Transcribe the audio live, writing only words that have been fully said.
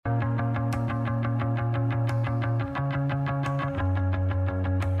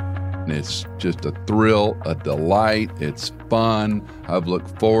And it's just a thrill, a delight. It's fun. I've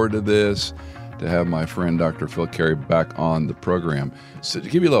looked forward to this, to have my friend Dr. Phil Cary back on the program. So to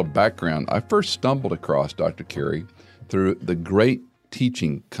give you a little background, I first stumbled across Dr. Cary through the Great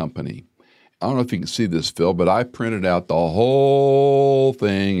Teaching Company. I don't know if you can see this, Phil, but I printed out the whole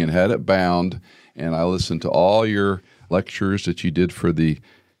thing and had it bound, and I listened to all your lectures that you did for the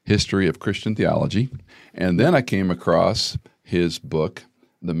history of Christian theology. And then I came across his book,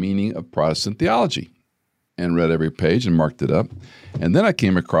 The Meaning of Protestant Theology, and read every page and marked it up. And then I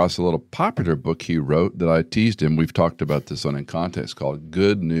came across a little popular book he wrote that I teased him. We've talked about this on In Context, called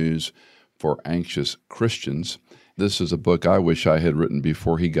Good News for Anxious Christians. This is a book I wish I had written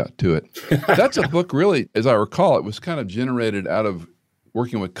before he got to it. That's a book really, as I recall, it was kind of generated out of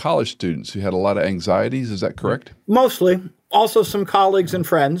working with college students who had a lot of anxieties. Is that correct? Mostly. Also some colleagues and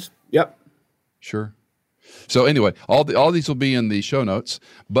friends. Yep. Sure. So anyway, all these will be in the show notes.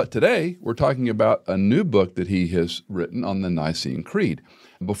 But today, we're talking about a new book that he has written on the Nicene Creed.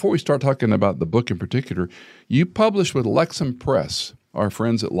 Before we start talking about the book in particular, you published with Lexham Press, our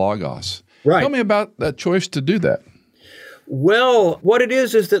friends at Logos. Right. Tell me about that choice to do that. Well, what it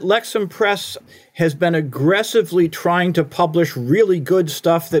is that Lexham Press has been aggressively trying to publish really good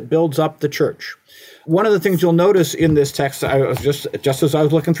stuff that builds up the church. One of the things you'll notice in this text, I was just as I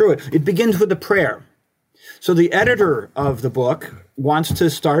was looking through it, it begins with a prayer. So the editor of the book wants to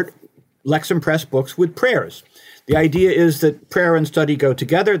start Lexham Press books with prayers. The idea is that prayer and study go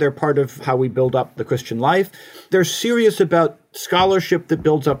together. They're part of how we build up the Christian life. They're serious about scholarship that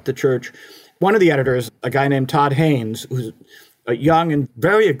builds up the church. One of the editors, a guy named Todd Haynes, who's young and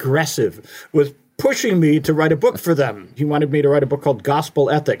very aggressive, was pushing me to write a book for them. He wanted me to write a book called Gospel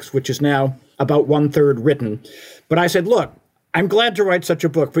Ethics, which is now about 1/3 written. But I said, look, I'm glad to write such a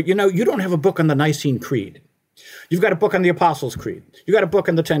book, but you don't have a book on the Nicene Creed. You've got a book on the Apostles' Creed. You got a book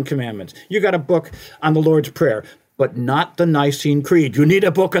on the Ten Commandments. You got a book on the Lord's Prayer, but not the Nicene Creed. You need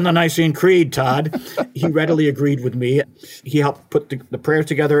a book on the Nicene Creed, Todd. He readily agreed with me. He helped put the prayers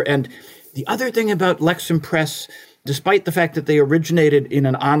together. And the other thing about Lexham Press, despite the fact that they originated in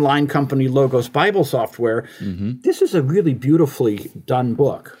an online company, Logos Bible Software, this is a really beautifully done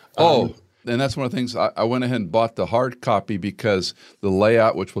book. And that's one of the things I went ahead and bought the hard copy because the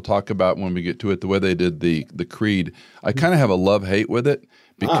layout, which we'll talk about when we get to it, the way they did the creed, I kind of have a love-hate with it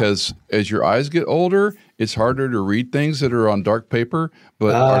because as your eyes get older, it's harder to read things that are on dark paper,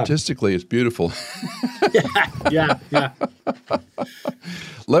 but artistically it's beautiful. Yeah.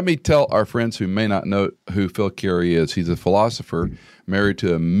 Let me tell our friends who may not know who Phil Cary is. He's a philosopher married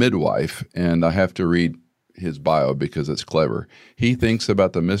to a midwife, and I have to read his bio because it's clever. He thinks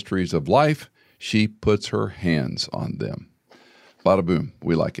about the mysteries of life. She puts her hands on them. Bada boom.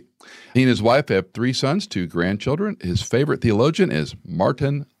 We like it. He and his wife have 3 sons, 2 grandchildren. His favorite theologian is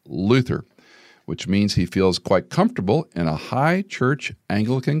Martin Luther, which means he feels quite comfortable in a high church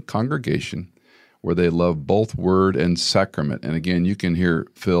Anglican congregation where they love both word and sacrament. And again, you can hear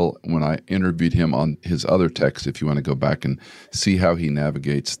Phil when I interviewed him on his other text if you want to go back and see how he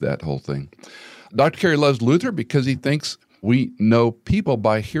navigates that whole thing. Dr. Cary loves Luther because he thinks we know people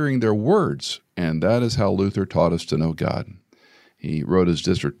by hearing their words, and that is how Luther taught us to know God. He wrote his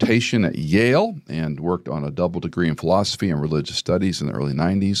dissertation at Yale and worked on a double degree in philosophy and religious studies in the early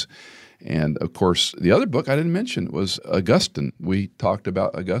 90s. And, of course, the other book I didn't mention was Augustine. We talked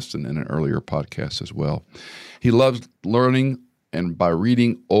about Augustine in an earlier podcast as well. He loves learning and by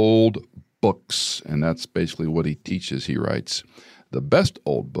reading old books, and that's basically what he teaches, he writes. The best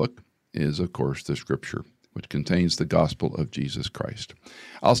old book is, of course, the Scripture, which contains the gospel of Jesus Christ.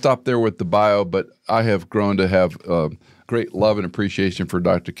 I'll stop there with the bio, but I have grown to have great love and appreciation for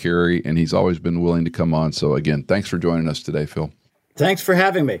Dr. Cary, and he's always been willing to come on. So, again, thanks for joining us today, Phil. Thanks for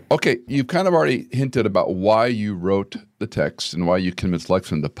having me. Okay, you've kind of already hinted about why you wrote the text and why you convinced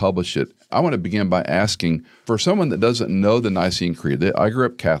Lexham to publish it. I want to begin by asking, for someone that doesn't know the Nicene Creed, I grew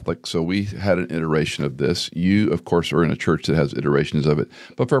up Catholic, so we had an iteration of this. You, of course, are in a church that has iterations of it.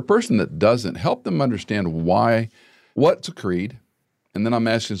 But for a person that doesn't, help them understand what's a creed, and then I'm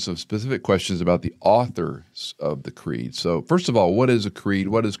asking some specific questions about the authors of the creed. So first of all, what is a creed?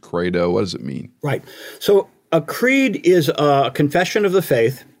 What is credo? What does it mean? Right. So a creed is a confession of the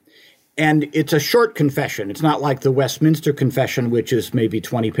faith, and it's a short confession. It's not like the Westminster Confession, which is maybe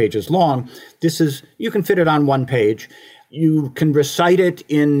 20 pages long. You can fit it on one page. You can recite it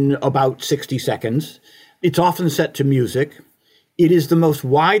in about 60 seconds. It's often set to music. It is the most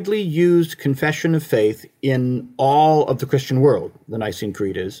widely used confession of faith in all of the Christian world, the Nicene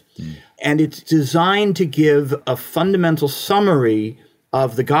Creed is. And it's designed to give a fundamental summary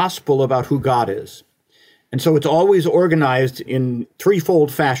of the gospel about who God is. And so it's always organized in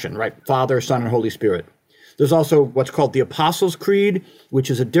threefold fashion, right? Father, Son, and Holy Spirit. There's also what's called the Apostles' Creed, which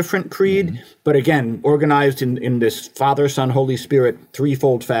is a different creed, but again, organized in this Father, Son, Holy Spirit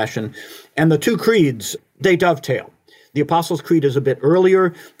threefold fashion. And the two creeds, they dovetail. The Apostles' Creed is a bit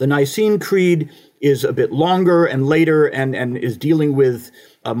earlier. The Nicene Creed is a bit longer and later and is dealing with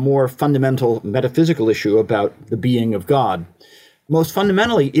a more fundamental metaphysical issue about the being of God. Most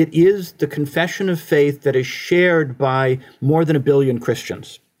fundamentally, it is the confession of faith that is shared by more than 1 billion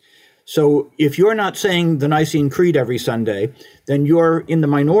Christians. So if you're not saying the Nicene Creed every Sunday, then you're in the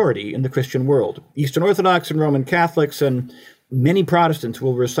minority in the Christian world. Eastern Orthodox and Roman Catholics and many Protestants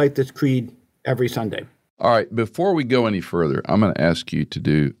will recite this creed every Sunday. All right, before we go any further, I'm going to ask you to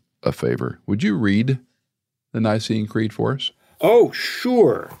do a favor. Would you read the Nicene Creed for us? Oh,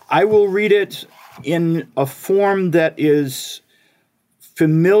 sure. I will read it in a form that is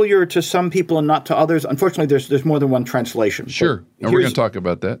familiar to some people and not to others. Unfortunately, there's more than one translation. Sure. And we're going to talk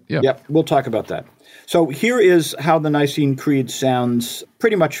about that. Yeah. Yep, we'll talk about that. So here is how the Nicene Creed sounds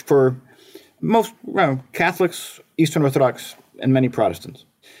pretty much for most Catholics, Eastern Orthodox, and many Protestants.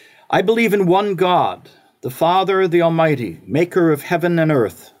 I believe in one God, the Father, the Almighty, maker of heaven and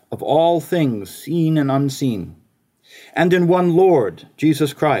earth, of all things seen and unseen, and in one Lord,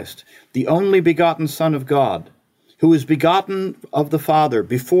 Jesus Christ, the only begotten Son of God, who is begotten of the Father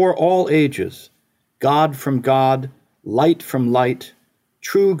before all ages, God from God, light from light,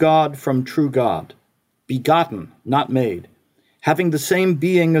 true God from true God, begotten, not made, having the same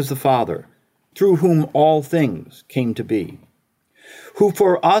being as the Father, through whom all things came to be, who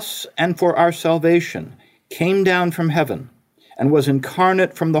for us and for our salvation came down from heaven and was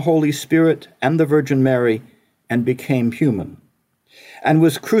incarnate from the Holy Spirit and the Virgin Mary and became human, and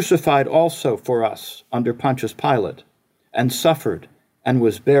was crucified also for us under Pontius Pilate, and suffered, and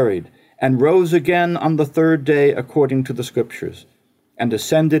was buried, and rose again on the third day according to the Scriptures, and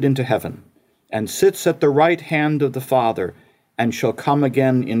ascended into heaven, and sits at the right hand of the Father, and shall come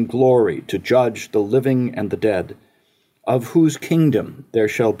again in glory to judge the living and the dead, of whose kingdom there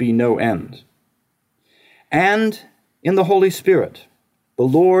shall be no end. And in the Holy Spirit, the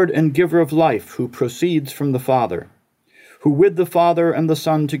Lord and giver of life, who proceeds from the Father, who with the Father and the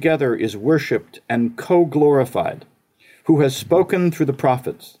Son together is worshipped and co-glorified, who has spoken through the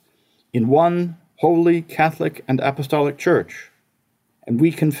prophets, in one holy, Catholic, and apostolic church. And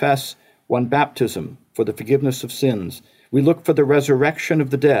we confess one baptism for the forgiveness of sins. We look for the resurrection of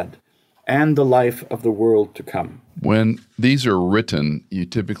the dead and the life of the world to come. When these are written, you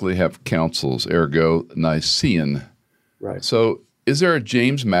typically have councils, ergo Nicene. Right. So is there a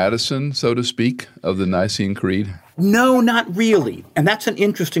James Madison, so to speak, of the Nicene Creed? No, not really. And that's an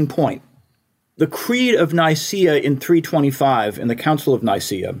interesting point. The Creed of Nicaea in 325 in the Council of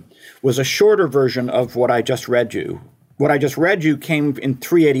Nicaea was a shorter version of what I just read you. What I just read you came in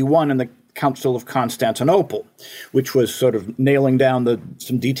 381 in the Council of Constantinople, which was sort of nailing down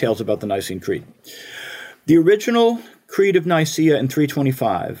some details about the Nicene Creed. The original Creed of Nicaea in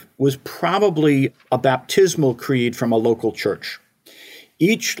 325 was probably a baptismal creed from a local church.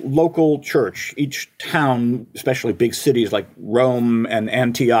 Each local church, each town, especially big cities like Rome and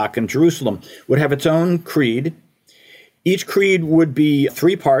Antioch and Jerusalem, would have its own creed. Each creed would be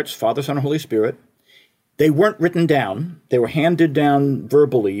 3 parts, Father, Son, and Holy Spirit. They weren't written down. They were handed down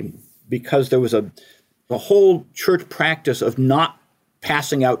verbally because there was a whole church practice of not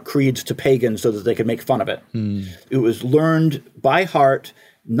passing out creeds to pagans so that they could make fun of it. It was learned by heart,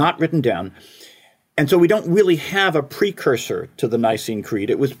 not written down. And so we don't really have a precursor to the Nicene Creed.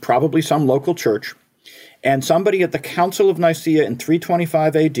 It was probably some local church. And somebody at the Council of Nicaea in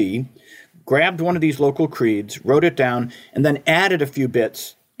 325 AD grabbed one of these local creeds, wrote it down, and then added a few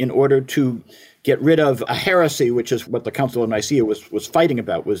bits in order to get rid of a heresy, which is what the Council of Nicaea was fighting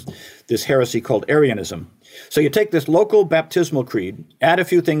about, was this heresy called Arianism. So you take this local baptismal creed, add a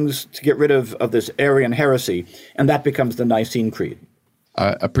few things to get rid of this Arian heresy, and that becomes the Nicene Creed.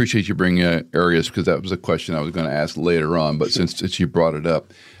 I appreciate you bringing Arius because that was a question I was going to ask later on, but since you brought it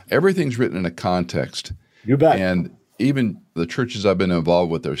up, everything's written in a context. You bet. And even the churches I've been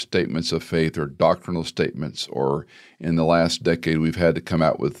involved with, their statements of faith or doctrinal statements, or in the last decade, we've had to come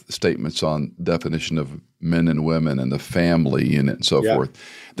out with statements on definition of men and women and the family unit and so forth.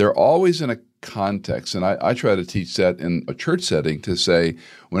 They're always in a context. And I try to teach that in a church setting to say,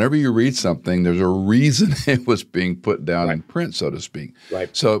 whenever you read something, there's a reason it was being put down in print, so to speak.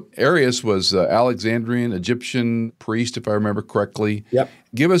 Right. So Arius was Alexandrian, Egyptian priest, if I remember correctly. Yep.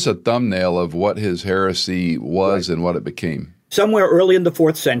 Give us a thumbnail of what his heresy was and what it became. Somewhere early in the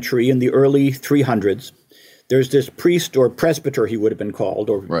 4th century, in the early 300s, there's this priest or presbyter, he would have been called,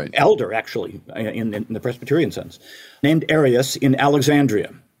 or Right. elder, actually, in the Presbyterian sense, named Arius in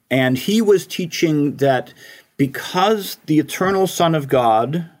Alexandria. And he was teaching that because the eternal Son of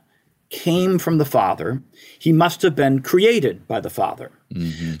God came from the Father, he must have been created by the Father.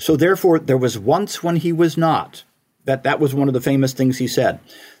 Mm-hmm. So therefore, there was once when he was not. That was one of the famous things he said.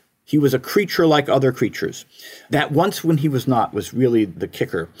 He was a creature like other creatures. That once when he was not was really the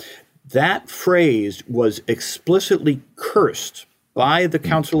kicker. That phrase was explicitly cursed by the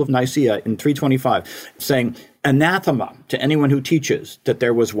Council of Nicaea in 325, saying, anathema to anyone who teaches that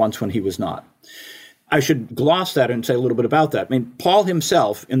there was once when he was not. I should gloss that and say a little bit about that. I mean, Paul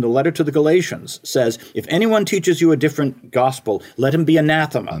himself, in the letter to the Galatians, says, if anyone teaches you a different gospel, let him be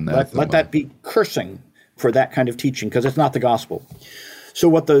anathema. Let that be cursing for that kind of teaching, because it's not the gospel. So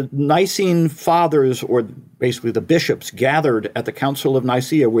what the Nicene fathers, or basically the bishops, gathered at the Council of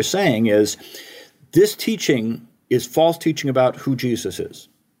Nicaea were saying is, this teaching is false teaching about who Jesus is.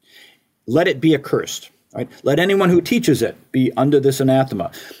 Let it be accursed. Right? Let anyone who teaches it be under this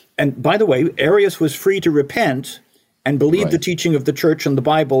anathema. And by the way, Arius was free to repent and believe the teaching of the church and the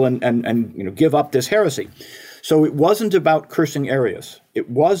Bible and give up this heresy. So it wasn't about cursing Arius. It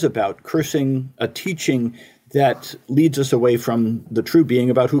was about cursing a teaching that leads us away from the true being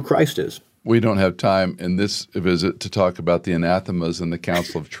about who Christ is. We don't have time in this visit to talk about the anathemas in the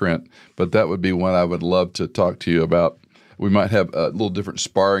Council of Trent, but that would be one I would love to talk to you about. We might have a little different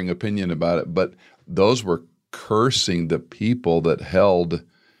sparring opinion about it, but those were cursing the people that held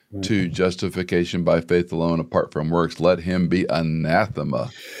to justification by faith alone apart from works. Let him be anathema.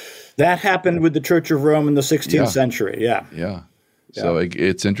 That happened with the Church of Rome in the 16th century, Yeah. So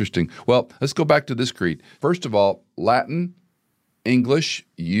it's interesting. Well, let's go back to this creed. First of all, Latin, English,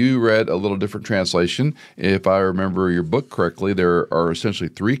 you read a little different translation. If I remember your book correctly, there are essentially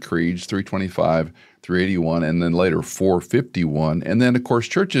three creeds, 325, 381, and then later 451. And then, of course,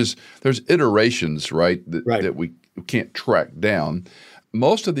 churches, there's iterations, right, that we can't track down.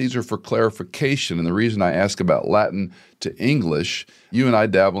 Most of these are for clarification, and the reason I ask about Latin to English, you and I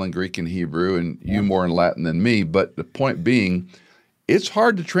dabble in Greek and Hebrew, and you more in Latin than me, but the point being, it's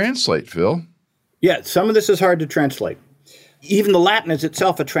hard to translate, Phil. Yeah, some of this is hard to translate. Even the Latin is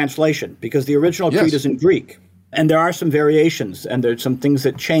itself a translation, because the original creed is in Greek. And there are some variations, and there's some things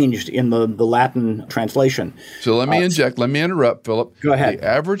that changed in the Latin translation. So let me interrupt, Philip. Go ahead. The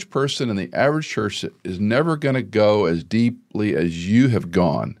average person in the average church is never going to go as deeply as you have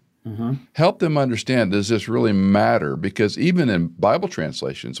gone. Mm-hmm. Help them understand, does this really matter? Because even in Bible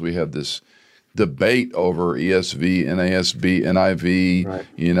translations, we have this debate over ESV, NASB,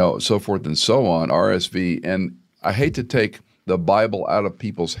 NIV, so forth and so on, RSV. And I hate to take the Bible out of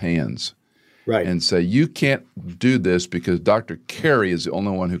people's hands. Right. And say, you can't do this because Dr. Cary is the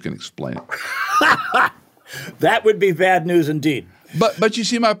only one who can explain it. That would be bad news indeed. But you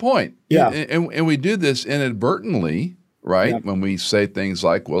see my point. Yeah. And we do this inadvertently, right? Yeah. When we say things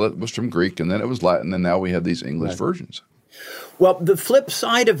like, well, it was from Greek and then it was Latin and now we have these English versions. Well, the flip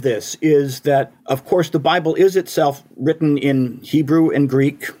side of this is that, of course, the Bible is itself written in Hebrew and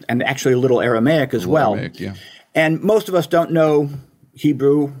Greek and actually a little Aramaic as well. Aramaic, yeah. And most of us don't know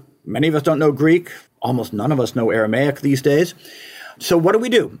Hebrew. Many of us don't know Greek. Almost none of us know Aramaic these days. So what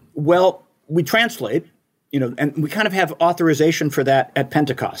do? Well, we translate, and we kind of have authorization for that at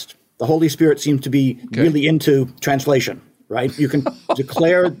Pentecost. The Holy Spirit seems to be really into translation, right? You can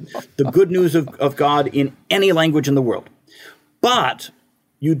declare the good news of God in any language in the world. But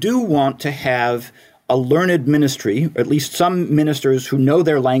you do want to have a learned ministry, or at least some ministers who know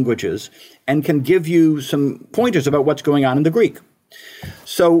their languages and can give you some pointers about what's going on in the Greek.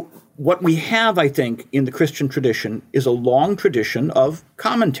 So what we have, I think, in the Christian tradition is a long tradition of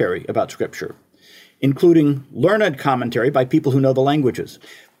commentary about Scripture, including learned commentary by people who know the languages.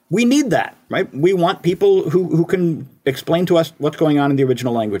 We need that, right? We want people who can explain to us what's going on in the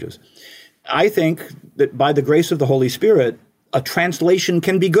original languages. I think that by the grace of the Holy Spirit, a translation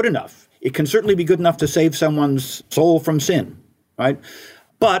can be good enough. It can certainly be good enough to save someone's soul from sin, right?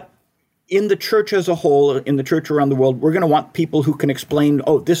 But in the church as a whole, in the church around the world, we're going to want people who can explain,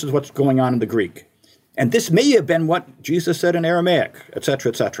 this is what's going on in the Greek. And this may have been what Jesus said in Aramaic, et cetera,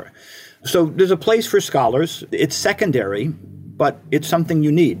 et cetera. So there's a place for scholars. It's secondary, but it's something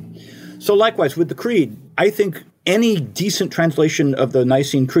you need. So likewise, with the Creed, I think any decent translation of the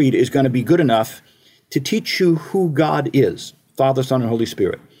Nicene Creed is going to be good enough to teach you who God is, Father, Son, and Holy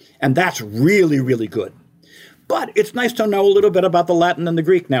Spirit. And that's really, really good. But it's nice to know a little bit about the Latin and the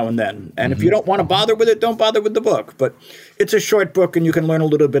Greek now and then. And if you don't want to bother with it, don't bother with the book. But it's a short book, and you can learn a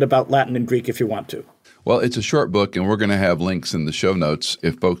little bit about Latin and Greek if you want to. Well, it's a short book, and we're going to have links in the show notes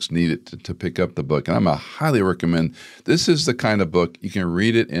if folks need it to pick up the book. And I'm going to highly recommend. This is the kind of book you can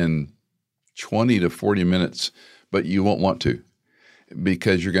read it in 20 to 40 minutes, but you won't want to,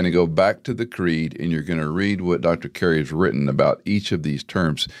 because you're going to go back to the creed and you're going to read what Dr. Cary has written about each of these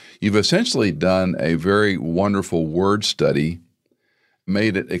terms. You've essentially done a very wonderful word study,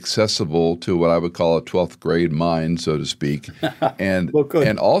 made it accessible to what I would call a 12th grade mind, so to speak, and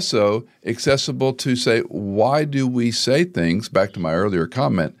and also accessible to say, why do we say things? Back to my earlier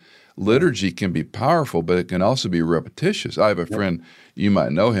comment, liturgy can be powerful, but it can also be repetitious. I have a friend, you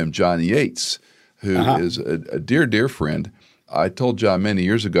might know him, John Yates, who is a dear, dear friend. I told John many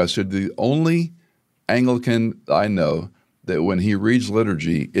years ago, I said, the only Anglican I know that when he reads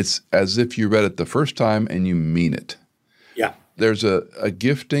liturgy, it's as if you read it the first time and you mean it. Yeah. There's a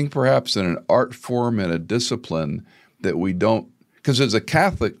gifting perhaps and an art form and a discipline that we don't, because as a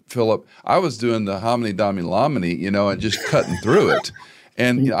Catholic, Philip, I was doing the hominy domini lamini, and just cutting through it.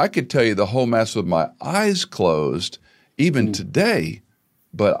 And I could tell you the whole Mass with my eyes closed, even today,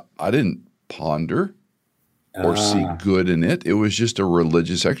 but I didn't ponder or see good in it. It was just a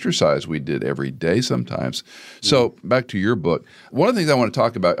religious exercise we did every day sometimes. So back to your book. One of the things I want to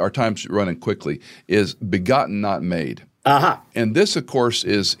talk about, our time's running quickly, is begotten, not made. And this, of course,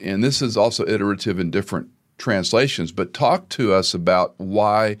 this is also iterative in different translations, but talk to us about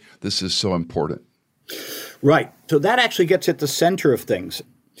why this is so important. Right. So that actually gets at the center of things.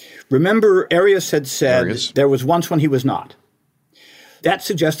 Remember, Arius had said there was once when he was not. That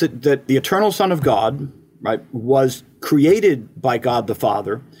suggested that the eternal Son of God, right, was created by God the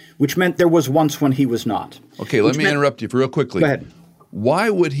Father, which meant there was once when he was not. Okay, let me interrupt you real quickly. Go ahead. Why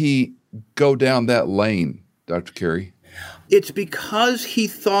would he go down that lane, Dr. Cary? It's because he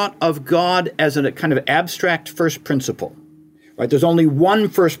thought of God as a kind of abstract first principle. Right? There's only one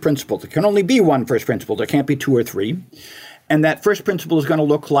first principle. There can only be one first principle. There can't be two or three. And that first principle is going to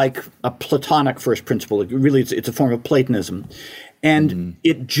look like a Platonic first principle. It's a form of Platonism. And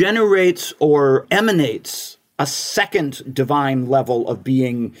it generates or emanates a second divine level of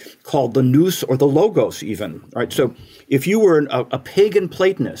being called the nous or the logos even. Right? So if you were a pagan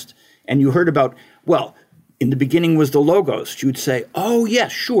Platonist and you heard about, well, in the beginning was the logos, you'd say, oh,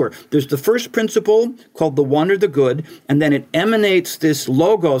 yes, sure. There's the first principle called the one or the good, and then it emanates this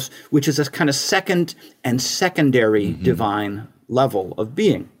logos, which is this kind of second and secondary divine level of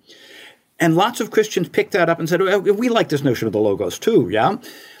being. And lots of Christians picked that up and said, well, we like this notion of the logos too, yeah?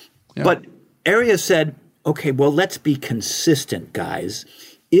 But Arius said, okay, well, let's be consistent, guys.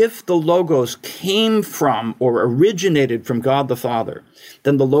 If the logos came from or originated from God the Father,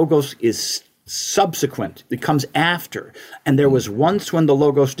 then the logos is subsequent. It comes after. And there was once when the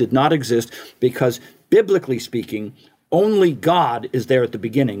logos did not exist because, biblically speaking, only God is there at the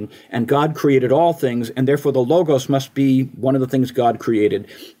beginning, and God created all things, and therefore the logos must be one of the things God created.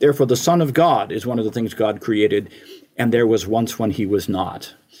 Therefore the Son of God is one of the things God created, and there was once when he was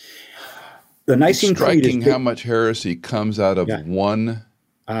not. The Nicene Creed is striking how much heresy comes out of one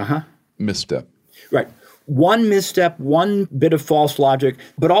misstep. Right. One misstep, one bit of false logic,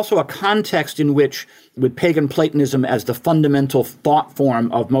 but also a context in which, with pagan Platonism as the fundamental thought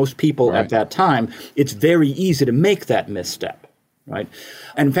form of most people at that time, it's very easy to make that misstep, right?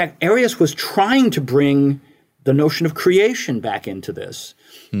 And in fact, Arius was trying to bring the notion of creation back into this.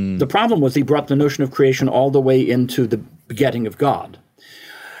 The problem was he brought the notion of creation all the way into the begetting of God.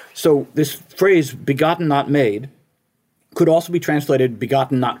 So this phrase, begotten, not made, could also be translated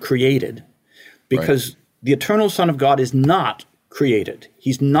begotten, not created, because the eternal Son of God is not created.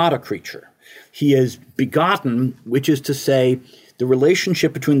 He's not a creature. He is begotten, which is to say the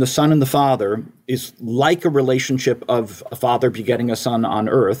relationship between the Son and the Father is like a relationship of a father begetting a son on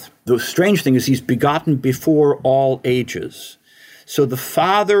earth. The strange thing is he's begotten before all ages. So the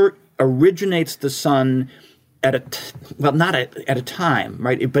Father originates the Son not at a time,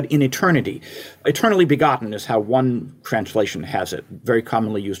 right, but in eternity. Eternally begotten is how one translation has it, very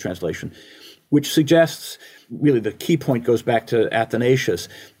commonly used translation, which suggests, really the key point goes back to Athanasius,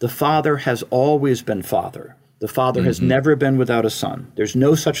 the Father has always been Father. The Father has never been without a Son. There's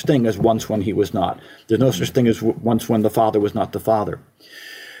no such thing as once when he was not. There's no such thing as once when the Father was not the Father.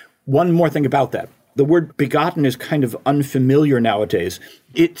 One more thing about that. The word begotten is kind of unfamiliar nowadays.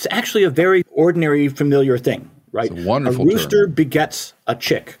 It's actually a very ordinary, familiar thing, right? It's a wonderful rooster term. Begets a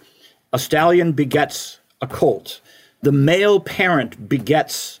chick. A stallion begets a colt. The male parent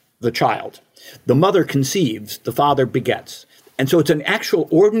begets the child. The mother conceives, the father begets. And so it's an actual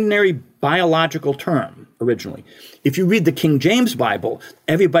ordinary biological term originally. If you read the King James Bible,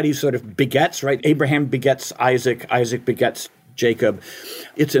 everybody sort of begets, right? Abraham begets Isaac, Isaac begets Jacob.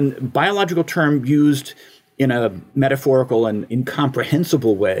 It's a biological term used in a metaphorical and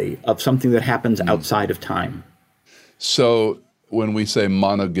incomprehensible way of something that happens outside of time. So when we say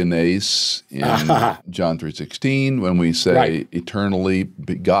monogenes in John 3:16, when we say eternally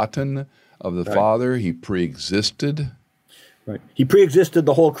begotten of the Father, he pre-existed. Right. He pre-existed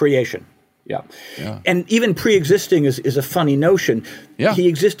the whole creation. Yeah. And even pre-existing is a funny notion. Yeah. He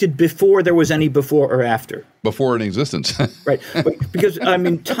existed before there was any before or after. Before an existence. Right. Because, I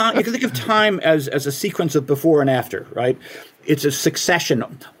mean, time, you can think of time as a sequence of before and after, right? It's a succession,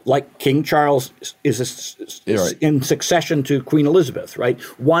 like King Charles is in succession to Queen Elizabeth, right?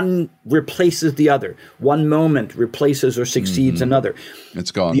 One replaces the other. One moment replaces or succeeds another.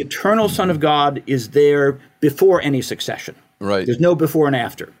 It's gone. The eternal Son of God is there before any succession. Right. There's no before and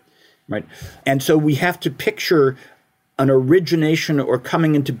after, right? And so we have to picture an origination or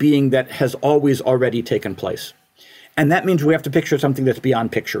coming into being that has always already taken place. And that means we have to picture something that's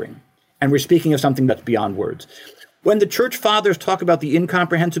beyond picturing. And we're speaking of something that's beyond words. When the church fathers talk about the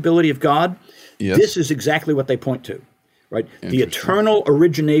incomprehensibility of God, this is exactly what they point to, right? The eternal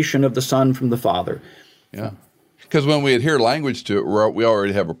origination of the Son from the Father. Yeah. Because when we adhere language to it, we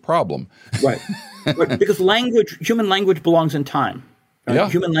already have a problem. Right. Because human language belongs in time. Right? Yeah.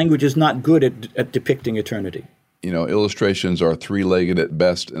 Human language is not good at depicting eternity. You know, illustrations are three-legged at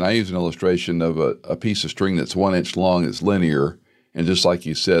best, and I use an illustration of a piece of string that's 1 inch long, it's linear, and just like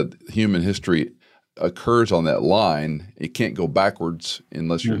you said, human history occurs on that line. It can't go backwards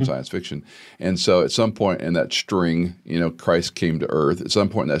unless you're in science fiction. And so at some point in that string, Christ came to earth. At some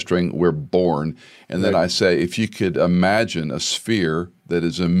point in that string, we're born. And then I say, if you could imagine a sphere that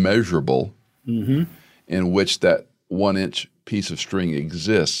is immeasurable in which that 1 inch piece of string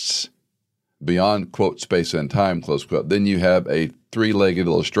exists beyond, quote, space and time, close quote, then you have a three-legged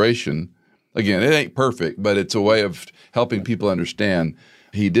illustration. Again, it ain't perfect, but it's a way of helping people understand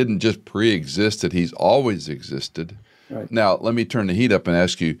he didn't just pre-exist, that he's always existed. Right. Now, let me turn the heat up and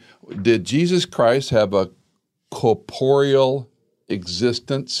ask you, did Jesus Christ have a corporeal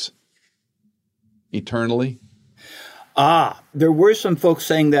existence eternally? There were some folks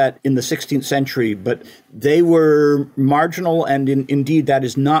saying that in the 16th century, but they were marginal, and indeed that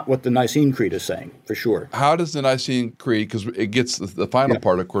is not what the Nicene Creed is saying, for sure. How does the Nicene Creed, because it gets the final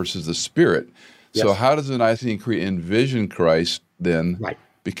part, of course, is the Spirit. Yes. So how does the Nicene Creed envision Christ then? Right.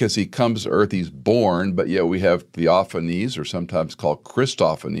 Because he comes to earth, he's born, but yet we have theophanies, or sometimes called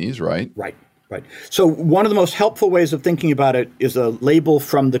Christophanies, right? Right. Right. So one of the most helpful ways of thinking about it is a label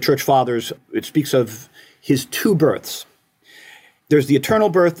from the Church Fathers. It speaks of his two births. There's the eternal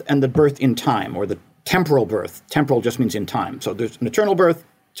birth and the birth in time, or the temporal birth. Temporal just means in time. So there's an eternal birth,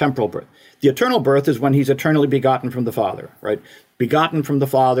 temporal birth. The eternal birth is when he's eternally begotten from the Father, right? Begotten from the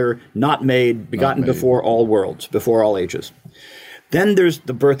Father, not made, begotten before all worlds, before all ages. Then there's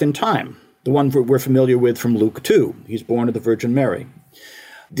the birth in time, the one we're familiar with from Luke 2. He's born of the Virgin Mary.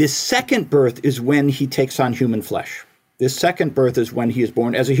 This second birth is when he takes on human flesh. This second birth is when he is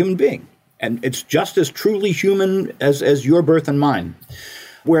born as a human being. And it's just as truly human as your birth and mine.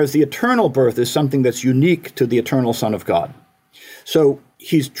 Whereas the eternal birth is something that's unique to the eternal Son of God. So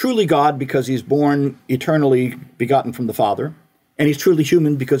he's truly God because he's born eternally begotten from the Father. And he's truly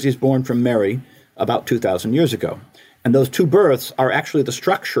human because he's born from Mary about 2,000 years ago. And those two births are actually the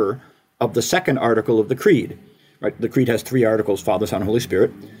structure of the second article of the Creed. Right? The Creed has three articles, Father, Son, Holy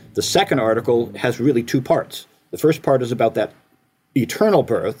Spirit. The second article has really two parts. The first part is about that eternal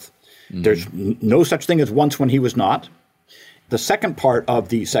birth. There's no such thing as once when he was not. The second part of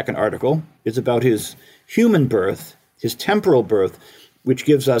the second article is about his human birth, his temporal birth, which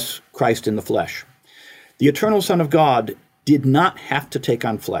gives us Christ in the flesh. The eternal Son of God did not have to take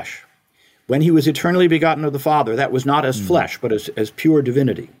on flesh. When he was eternally begotten of the Father, that was not as flesh, but as pure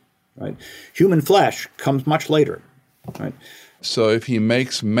divinity. Right? Human flesh comes much later. Right? So if he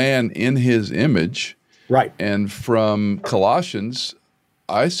makes man in his image, right, and from Colossians,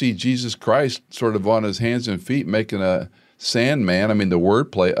 I see Jesus Christ sort of on his hands and feet making a sandman. I mean, the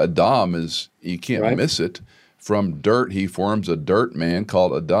wordplay, Adam, is, you can't miss it. From dirt, he forms a dirt man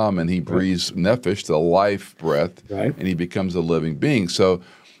called Adam, and he breathes nephesh, the life breath, and he becomes a living being. So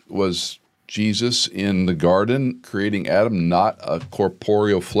was Jesus in the garden creating Adam not a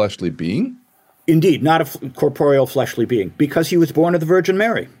corporeal fleshly being? Indeed, not a corporeal fleshly being, because he was born of the Virgin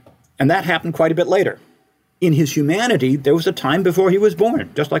Mary. And that happened quite a bit later. In his humanity, there was a time before he was born,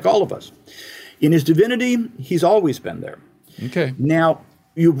 just like all of us. In his divinity, he's always been there. Okay. Now,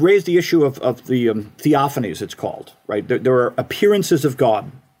 you raised the issue of the theophanies, it's called, right? There are appearances of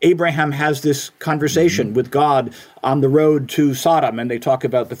God. Abraham has this conversation with God on the road to Sodom, and they talk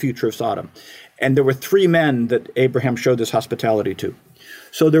about the future of Sodom. And there were 3 men that Abraham showed this hospitality to.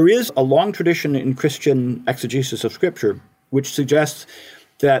 So there is a long tradition in Christian exegesis of Scripture which suggests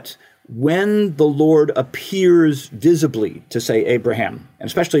that when the Lord appears visibly to, say, Abraham, and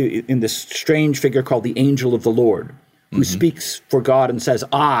especially in this strange figure called the angel of the Lord, who speaks for God and says,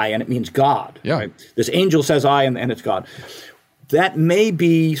 I, and it means God. Yeah. Right? This angel says, I, and it's God. That may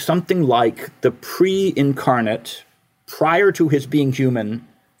be something like the pre-incarnate, prior to his being human,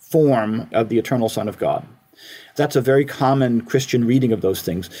 form of the eternal Son of God. That's a very common Christian reading of those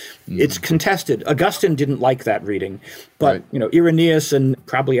things. It's contested. Augustine didn't like that reading, but Irenaeus and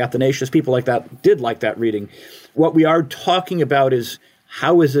probably Athanasius, people like that, did like that reading. What we are talking about is,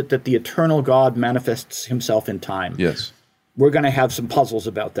 how is it that the eternal God manifests himself in time? Yes. We're going to have some puzzles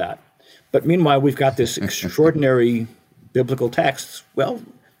about that. But meanwhile, we've got this extraordinary biblical text. Well,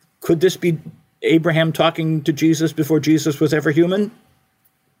 could this be Abraham talking to Jesus before Jesus was ever human?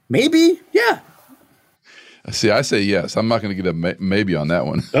 Maybe, yeah. See, I say yes. I'm not going to get a maybe on that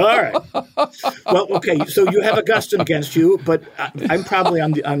one. All right. Well, okay. So you have Augustine against you, but I'm probably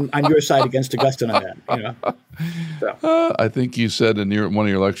on your side against Augustine on that. So. I think you said in one of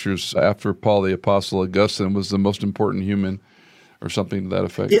your lectures, after Paul the Apostle, Augustine was the most important human, or something to that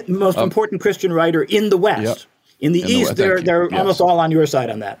effect. The most important Christian writer in the West. Yep. In the East, they're almost all on your side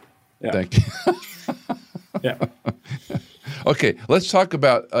on that. Yeah. Thank you. Yeah. Okay, let's talk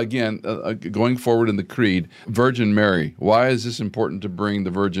about, again, going forward in the Creed, Virgin Mary. Why is this important to bring the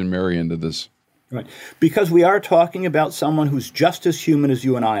Virgin Mary into this? Right. Because we are talking about someone who's just as human as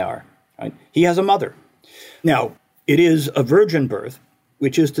you and I are. Right? He has a mother. Now, it is a virgin birth,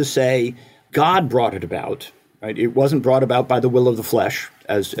 which is to say God brought it about. Right? It wasn't brought about by the will of the flesh,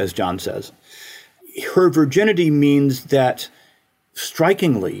 as John says. Her virginity means that,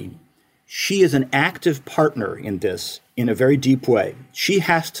 strikingly, she is an active partner in this in a very deep way. She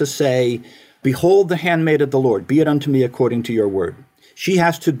has to say, behold the handmaid of the Lord, be it unto me according to your word. She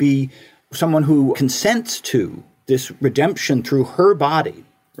has to be someone who consents to this redemption through her body,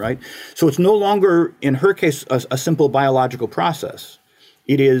 right? So it's no longer, in her case, a simple biological process.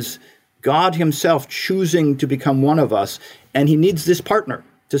 It is God himself choosing to become one of us, and he needs this partner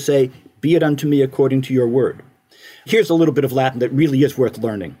to say, be it unto me according to your word. Here's a little bit of Latin that really is worth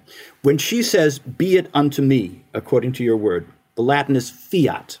learning. When she says, be it unto me according to your word, the Latin is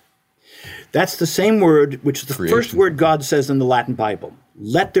fiat. That's the same word which is the first word God says in the Latin Bible.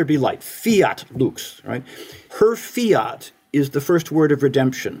 Let there be light. Fiat lux, right? Her fiat is the first word of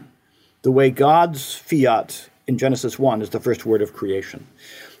redemption, the way God's fiat in Genesis 1 is the first word of creation.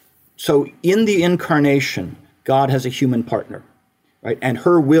 So in the incarnation, God has a human partner, right? And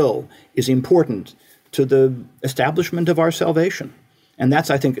her will is important to the establishment of our salvation. And that's,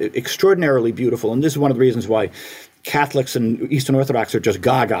 I think, extraordinarily beautiful. And this is one of the reasons why Catholics and Eastern Orthodox are just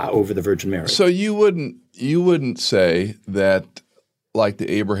gaga over the Virgin Mary. So you wouldn't say that, like the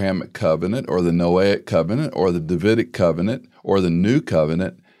Abrahamic covenant or the Noahic covenant or the Davidic covenant or the New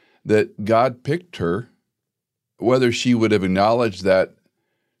Covenant, that God picked her, whether she would have acknowledged that.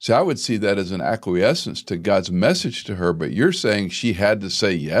 So I would see that as an acquiescence to God's message to her, but you're saying she had to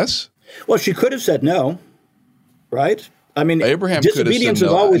say yes? Well, she could have said no, right? I mean, Abraham disobedience could have said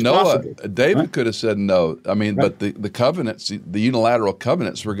no. is always Noah, possible. David right? could have said no. I mean, right. But the covenants, the unilateral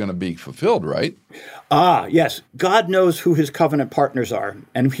covenants were going to be fulfilled, right? Ah, yes. God knows who his covenant partners are,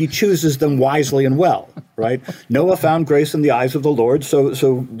 and he chooses them wisely and well, right? Noah found grace in the eyes of the Lord, so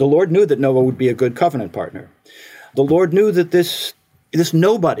the Lord knew that Noah would be a good covenant partner. The Lord knew that this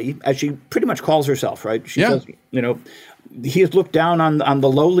nobody, as she pretty much calls herself, right? She says, he has looked down on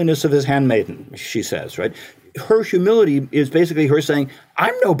the lowliness of his handmaiden, she says, right? Her humility is basically her saying,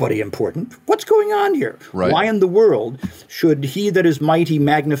 I'm nobody important. What's going on here? Right. Why in the world should he that is mighty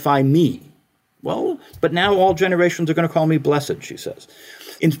magnify me? Well, but now all generations are going to call me blessed, she says.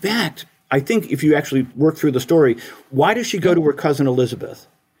 In fact, I think if you actually work through the story, why does she go to her cousin Elizabeth?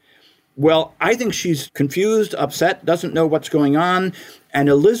 Well, I think she's confused, upset, doesn't know what's going on. And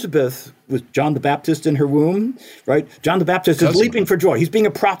Elizabeth, with John the Baptist in her womb, right? John the Baptist is leaping for joy. He's being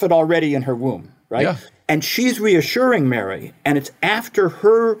a prophet already in her womb, right? Yeah. And she's reassuring Mary. And it's after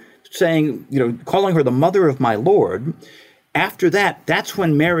her saying, calling her the mother of my Lord. After that, that's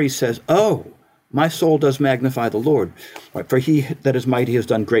when Mary says, oh, my soul does magnify the Lord. Right? For he that is mighty has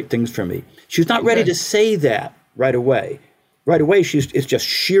done great things for me. She's not ready to say that right away. Right away, it's just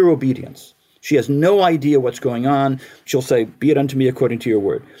sheer obedience. She has no idea what's going on. She'll say, be it unto me according to your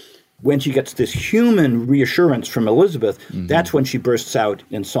word. When she gets this human reassurance from Elizabeth, that's when she bursts out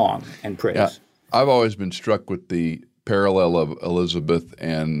in song and praise. Yeah. I've always been struck with the parallel of Elizabeth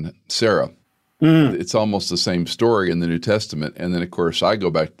and Sarah. It's almost the same story in the New Testament. And then, of course, I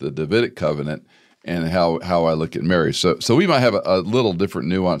go back to the Davidic covenant and how I look at Mary. So we might have a little different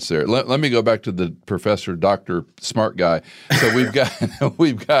nuance there. Let me go back to the professor, Dr. Smart Guy. So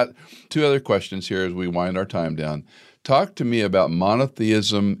we've got two other questions here as we wind our time down. Talk to me about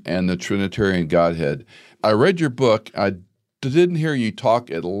monotheism and the Trinitarian Godhead. I read your book. I didn't hear you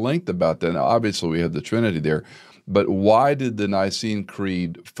talk at length about that. Now, obviously, we have the Trinity there. But why did the Nicene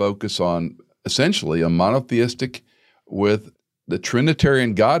Creed focus on essentially a monotheistic with the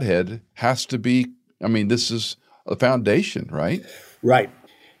Trinitarian Godhead has to be, this is a foundation, right? Right.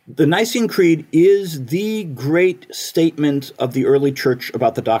 The Nicene Creed is the great statement of the early church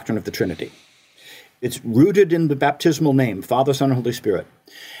about the doctrine of the Trinity. It's rooted in the baptismal name, Father, Son, and Holy Spirit.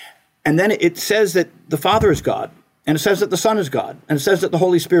 And then it says that the Father is God, and it says that the Son is God, and it says that the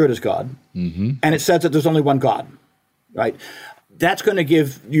Holy Spirit is God, and it says that there's only one God, right? That's going to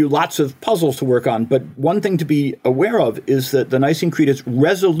give you lots of puzzles to work on, but one thing to be aware of is that the Nicene Creed is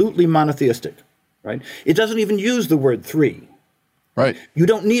resolutely monotheistic, right? It doesn't even use the word three. Right. You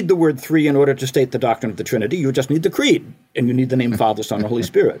don't need the word three in order to state the doctrine of the Trinity. You just need the creed, and you need the name Father, Son, and Holy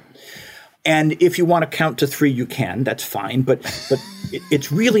Spirit. And if you want to count to three, you can. That's fine. But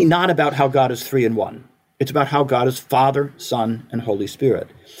it's really not about how God is three in one. It's about how God is Father, Son, and Holy Spirit.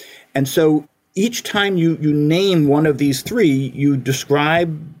 And so each time you name one of these three, you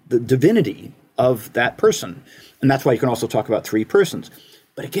describe the divinity of that person. And that's why you can also talk about three persons.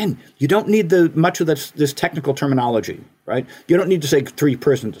 But again, you don't need much of this technical terminology, right? You don't need to say three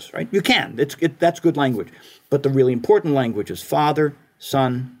persons, right? You can. That's good language. But the really important language is Father,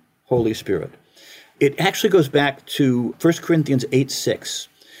 Son, Holy Spirit. It actually goes back to 1 Corinthians 8:6,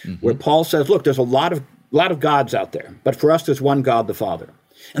 where Paul says, look, there's a lot of gods out there, but for us there's one God, the Father.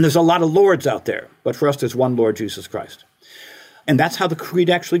 And there's a lot of lords out there, but for us there's one Lord, Jesus Christ. And that's how the creed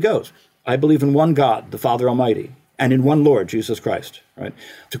actually goes. I believe in one God, the Father Almighty, and in one Lord, Jesus Christ. Right?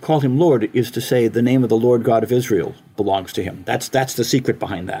 To call him Lord is to say the name of the Lord God of Israel belongs to him. That's the secret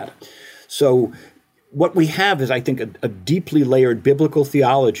behind that. So what we have is, I think, a deeply layered biblical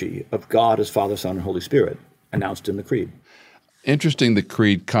theology of God as Father, Son, and Holy Spirit announced in the Creed. Interesting, the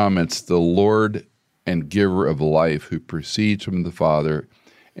Creed comments, the Lord and giver of life who proceeds from the Father,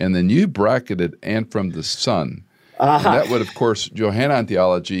 and then you bracketed, and from the Son. And that would, of course, Johannine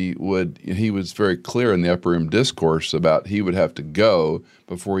theology he was very clear in the Upper Room Discourse about he would have to go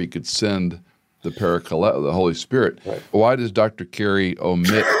before he could send the Paraclete, the Holy Spirit. Right. Why does Dr. Cary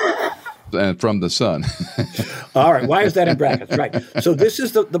omit and from the Son? All right. Why is that in brackets? Right. So this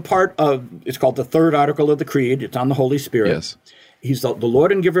is the part of, it's called the third article of the Creed. It's on the Holy Spirit. Yes. He's the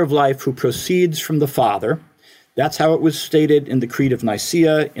Lord and giver of life who proceeds from the Father. That's how it was stated in the Creed of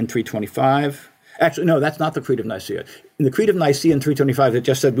Nicaea in 325. Actually, no, that's not the Creed of Nicaea. In the Creed of Nicaea in 325, it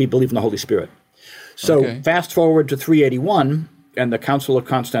just said we believe in the Holy Spirit. So fast forward to 381, and the Council of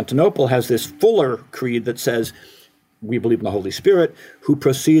Constantinople has this fuller creed that says we believe in the Holy Spirit who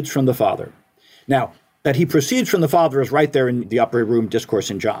proceeds from the Father. Now, that he proceeds from the Father is right there in the Upper Room Discourse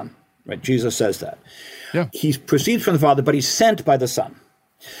in John. Right? Jesus says that. Yeah. He proceeds from the Father, but he's sent by the Son.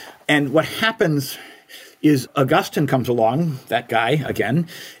 And what happens is Augustine comes along, that guy again.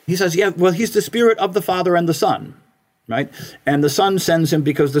 He says, yeah, well, he's the Spirit of the Father and the Son, right? And the Son sends him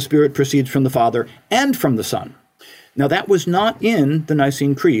because the Spirit proceeds from the Father and from the Son. Now, that was not in the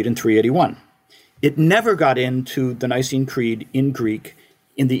Nicene Creed in 381. It never got into the Nicene Creed in Greek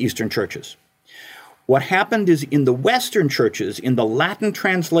in the Eastern churches. What happened is in the Western churches, in the Latin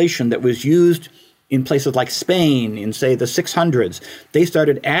translation that was used in places like Spain in, say, the 600s, they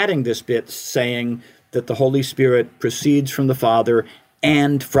started adding this bit saying that the Holy Spirit proceeds from the Father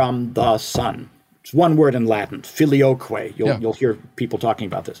and from the Son. It's one word in Latin, filioque. You'll hear people talking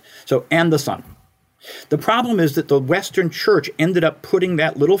about this. So, and the Son. The problem is that the Western Church ended up putting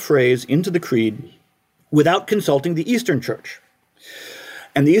that little phrase into the Creed without consulting the Eastern Church.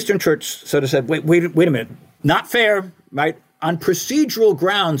 And the Eastern Church sort of said, wait a minute, not fair, right? On procedural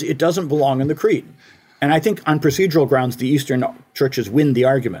grounds, it doesn't belong in the Creed. And I think on procedural grounds, the Eastern churches win the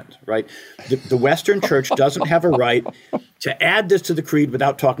argument, right? The Western Church doesn't have a right to add this to the Creed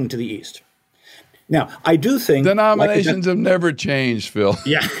without talking to the East. Now, I do think denominations have never changed, Phil.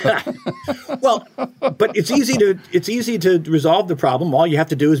 Yeah. Well, but it's easy to resolve the problem. All you have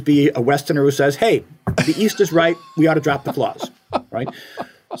to do is be a Westerner who says, hey, the East is right, we ought to drop the clause, right?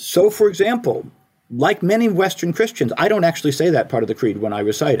 So, for example, like many Western Christians, I don't actually say that part of the Creed when I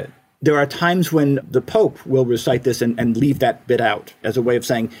recite it. There are times when the Pope will recite this and leave that bit out as a way of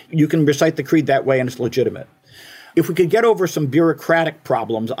saying, you can recite the Creed that way and it's legitimate. If we could get over some bureaucratic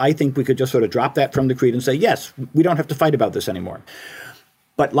problems, I think we could just sort of drop that from the Creed and say, yes, we don't have to fight about this anymore.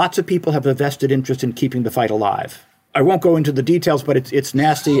 but lots of people have a vested interest in keeping the fight alive. I won't go into the details, but it's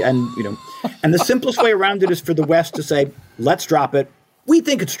nasty, and and the simplest way around it is for the West to say, let's drop it. We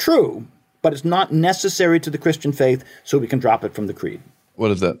think it's true, but it's not necessary to the Christian faith, so we can drop it from the creed.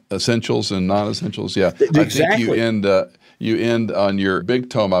 What is that? Essentials and non-essentials? Yeah. Exactly. I think you end on your big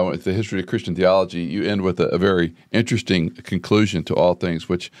tome, I went with the history of Christian theology. You end with a very interesting conclusion to all things,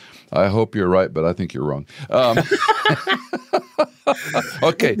 which I hope you're right, but I think you're wrong.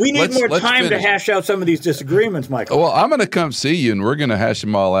 Okay. We need more time to hash out some of these disagreements, Michael. Well, I'm going to come see you, and we're going to hash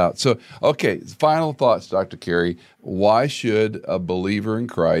them all out. So, okay, final thoughts, Dr. Cary. Why should a believer in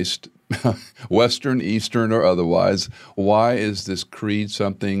Christ, Western, Eastern, or otherwise, why is this creed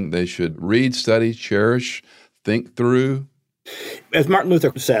something they should read, study, cherish, think through? As Martin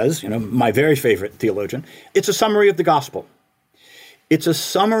Luther says, my very favorite theologian, it's a summary of the gospel. It's a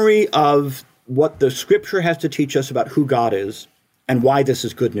summary of what the Scripture has to teach us about who God is and why this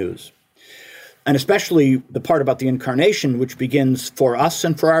is good news. And especially the part about the incarnation, which begins for us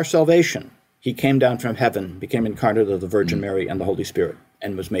and for our salvation. He came down from heaven, became incarnate of the Virgin Mary and the Holy Spirit,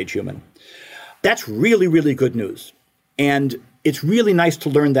 and was made human. That's really, really good news. And it's really nice to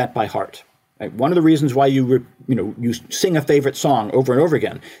learn that by heart. Right? One of the reasons why you sing a favorite song over and over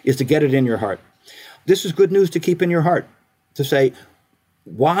again is to get it in your heart. This is good news to keep in your heart, to say,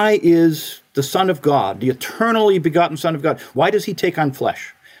 why is the Son of God, the eternally begotten Son of God, why does he take on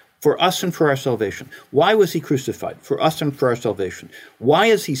flesh? For us and for our salvation. Why was he crucified? For us and for our salvation. Why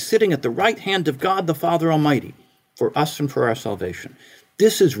is he sitting at the right hand of God the Father Almighty? For us and for our salvation.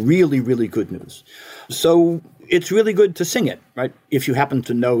 This is really, really good news. So it's really good to sing it, right? If you happen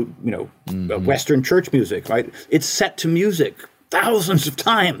to know, Western church music, right? It's set to music thousands of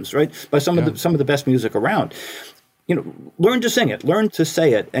times, right? By some of the best music around. Learn to sing it, learn to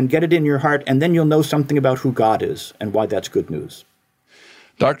say it, and get it in your heart, and then you'll know something about who God is and why that's good news.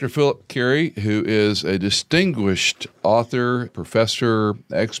 Dr. Phillip Cary, who is a distinguished author, professor,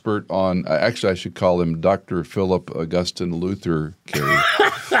 expert on, actually I should call him Dr. Philip Augustine Luther Cary.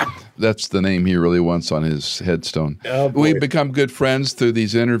 That's the name he really wants on his headstone. Oh, we've become good friends through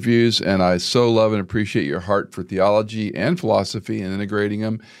these interviews, and I so love and appreciate your heart for theology and philosophy and integrating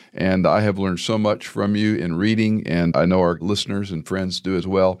them. And I have learned so much from you in reading, and I know our listeners and friends do as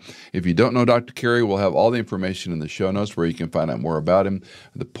well. If you don't know Dr. Cary, we'll have all the information in the show notes where you can find out more about him.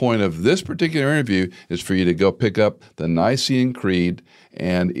 The point of this particular interview is for you to go pick up the Nicene Creed.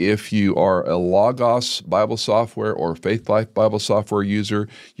 And if you are a Logos Bible software or Faith Life Bible software user,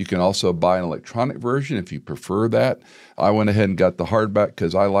 you can also buy an electronic version if you prefer that. I went ahead and got the hardback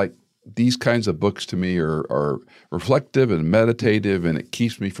because I like these kinds of books. To me are reflective and meditative, and it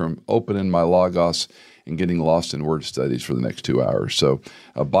keeps me from opening my Logos and getting lost in word studies for the next 2 hours. So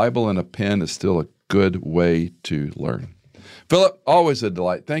a Bible and a pen is still a good way to learn. Phillip, always a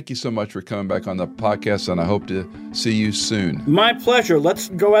delight. Thank you so much for coming back on the podcast, and I hope to see you soon. My pleasure. Let's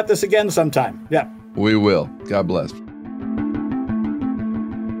go at this again sometime. Yeah. We will. God bless.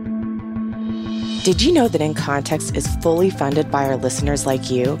 Did you know that In Context is fully funded by our listeners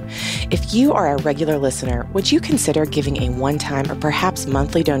like you? If you are a regular listener, would you consider giving a one-time or perhaps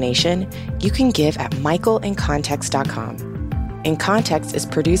monthly donation? You can give at michaelincontext.com. In Context is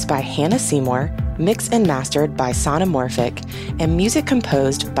produced by Hannah Seymour, mixed and mastered by Sonomorphic, and music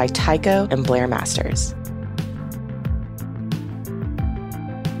composed by Tycho and Blair Masters.